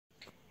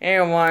Hey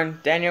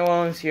everyone, Daniel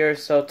Williams here.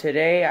 So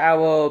today I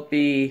will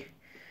be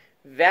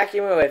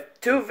vacuuming with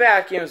two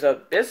vacuums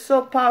of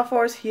Bissell Power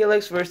Force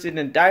Helix versus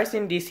the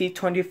Dyson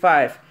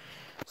DC-25.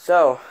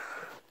 So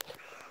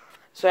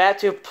I had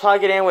to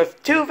plug it in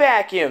with two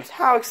vacuums.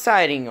 How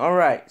exciting!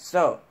 Alright,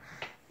 so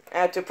I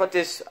had to put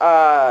this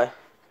the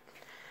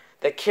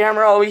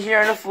camera over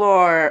here on the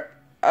floor.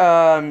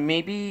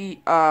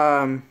 Maybe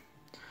I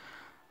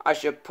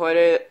should put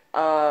it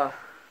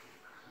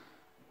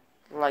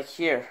like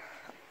here.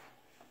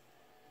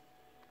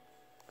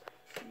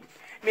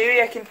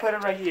 Maybe I can put it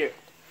right here.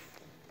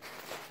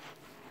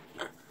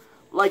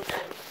 Like,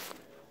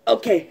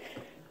 okay.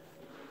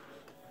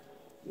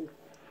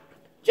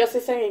 Just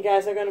a second,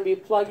 guys. I'm going to be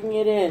plugging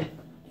it in.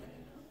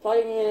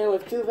 Plugging it in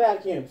with two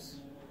vacuums.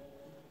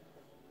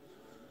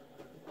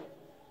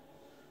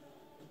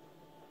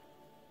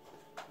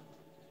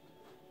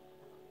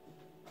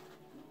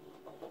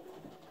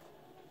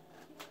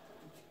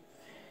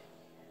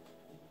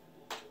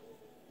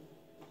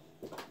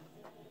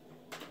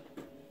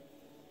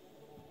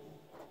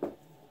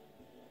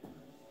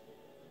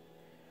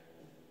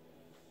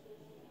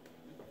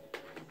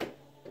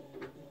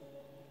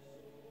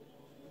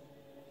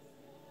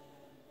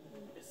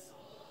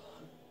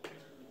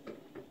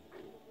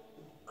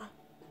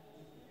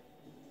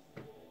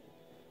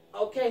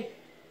 Okay,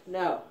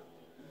 now,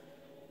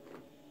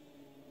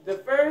 the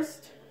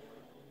first,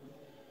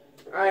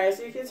 alright,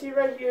 so you can see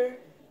right here,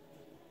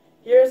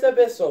 here's a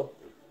Bissell,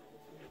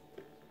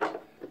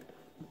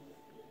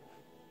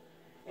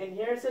 and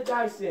here's a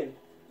Dyson.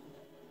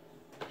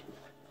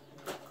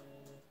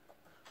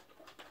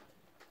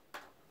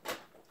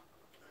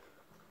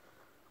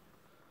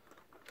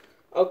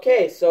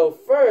 Okay, so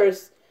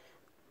first,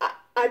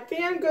 I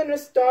think I'm gonna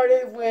start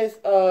it with,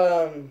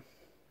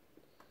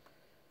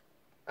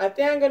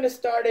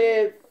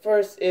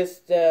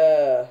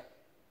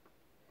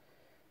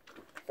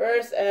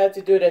 first I have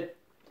to do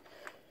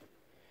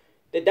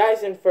the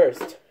Dyson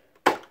first.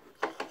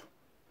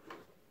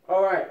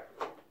 Alright.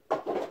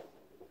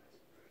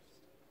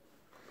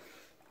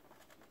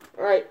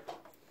 Alright.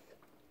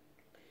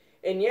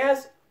 And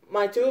yes,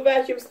 my two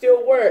vacuum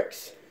still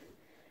works.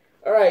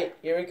 Alright,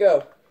 here we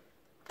go.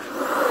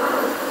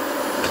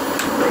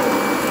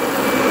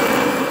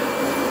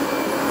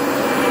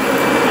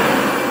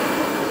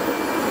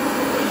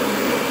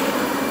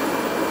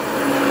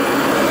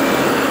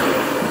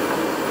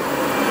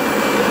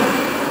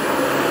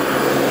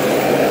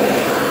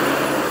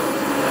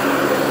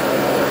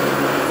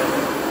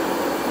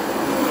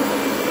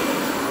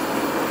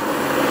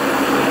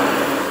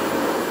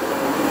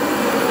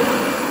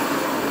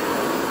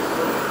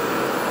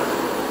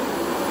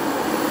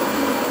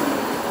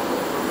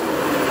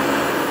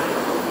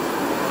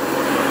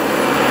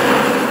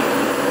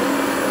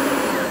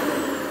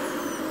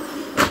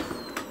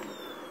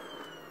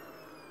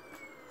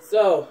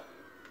 So,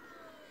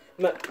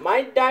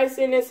 my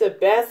Dyson is the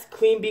best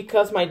clean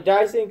because my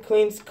Dyson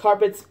cleans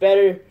carpets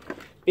better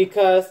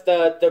because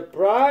the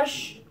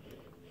brush,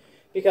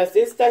 because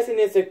this Dyson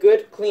is a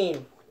good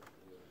clean.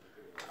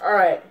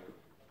 Alright,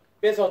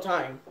 Bissell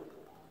time.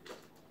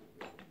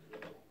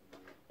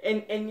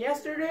 And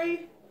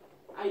yesterday,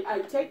 I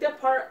take the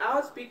part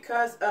out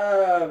because,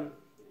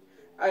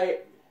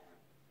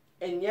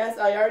 yes,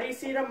 I already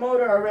see the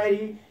motor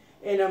already,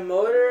 and the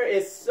motor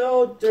is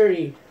so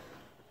dirty.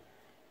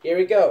 Here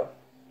we go.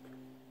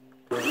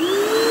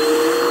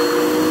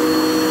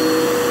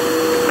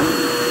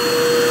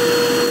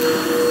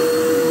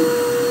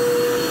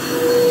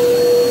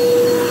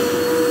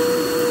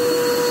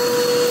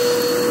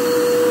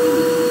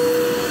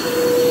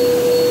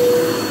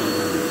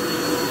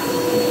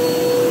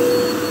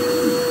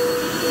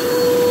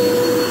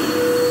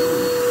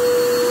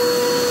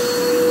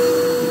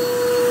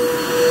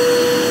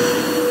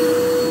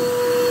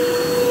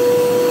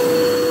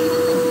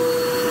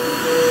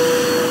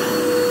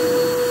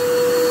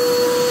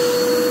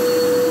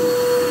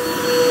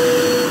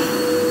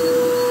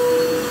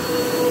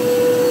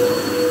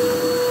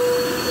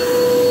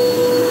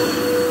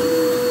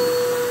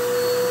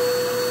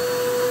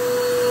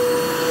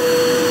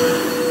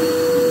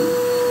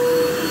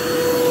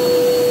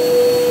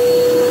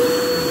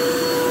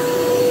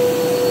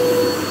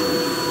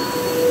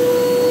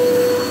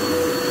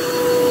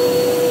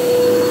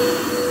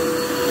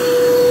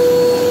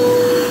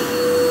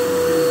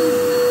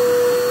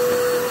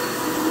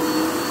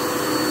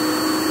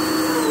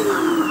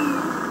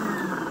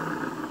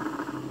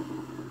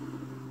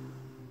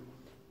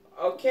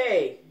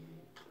 Okay,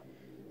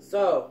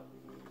 so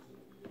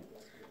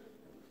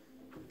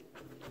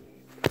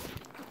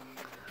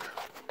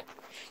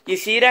you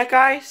see that,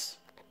 guys?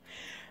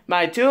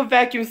 My two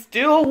vacuum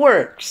still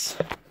works.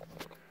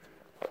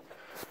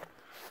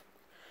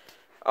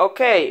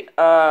 Okay,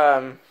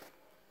 right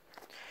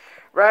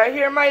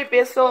here my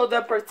Bissell,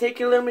 the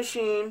particular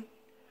machine.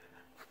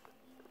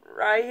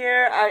 Right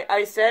here,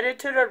 I set it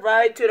to the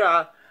right, to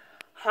the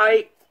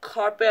high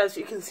carpet, as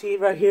you can see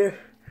right here.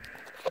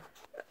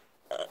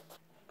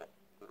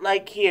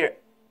 Like here.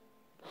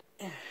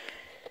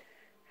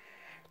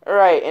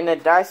 Alright, and the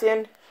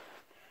Dyson,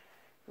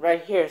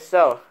 right here.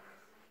 So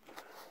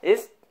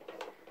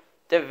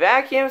the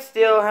vacuum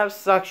still have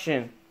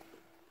suction.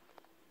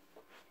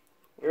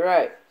 You're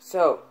right.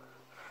 So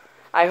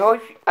I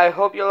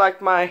hope you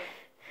like my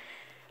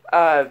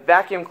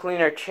vacuum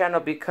cleaner channel,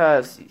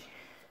 because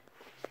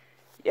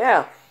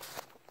yeah.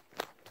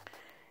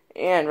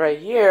 And right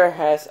here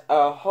has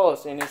a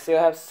hose and it still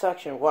has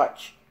suction.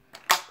 Watch.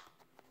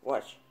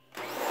 Watch.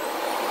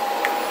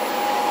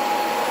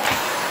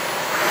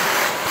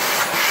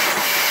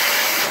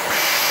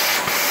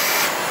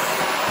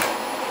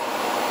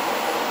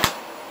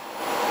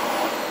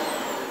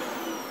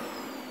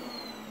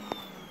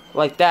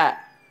 Like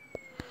that.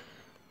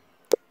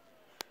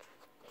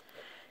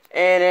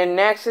 And then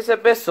next is a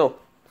Bissell.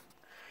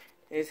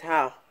 Is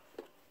how.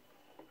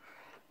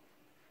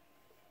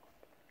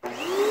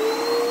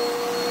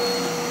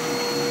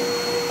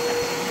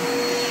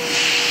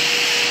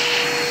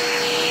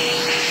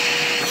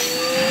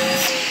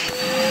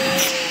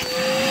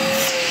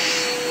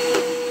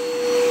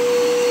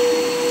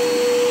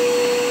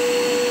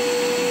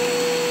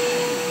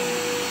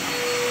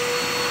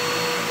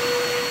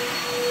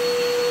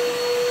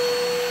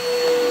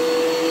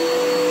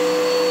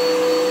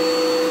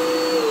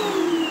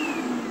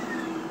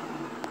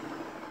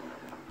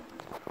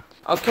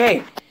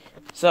 Okay,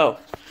 so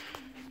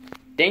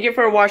thank you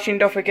for watching.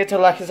 Don't forget to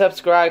like and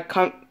subscribe.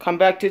 Come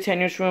back to 10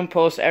 Newsroom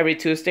post every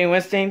Tuesday,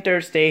 Wednesday, and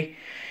Thursday.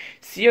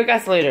 See you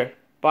guys later.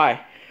 Bye.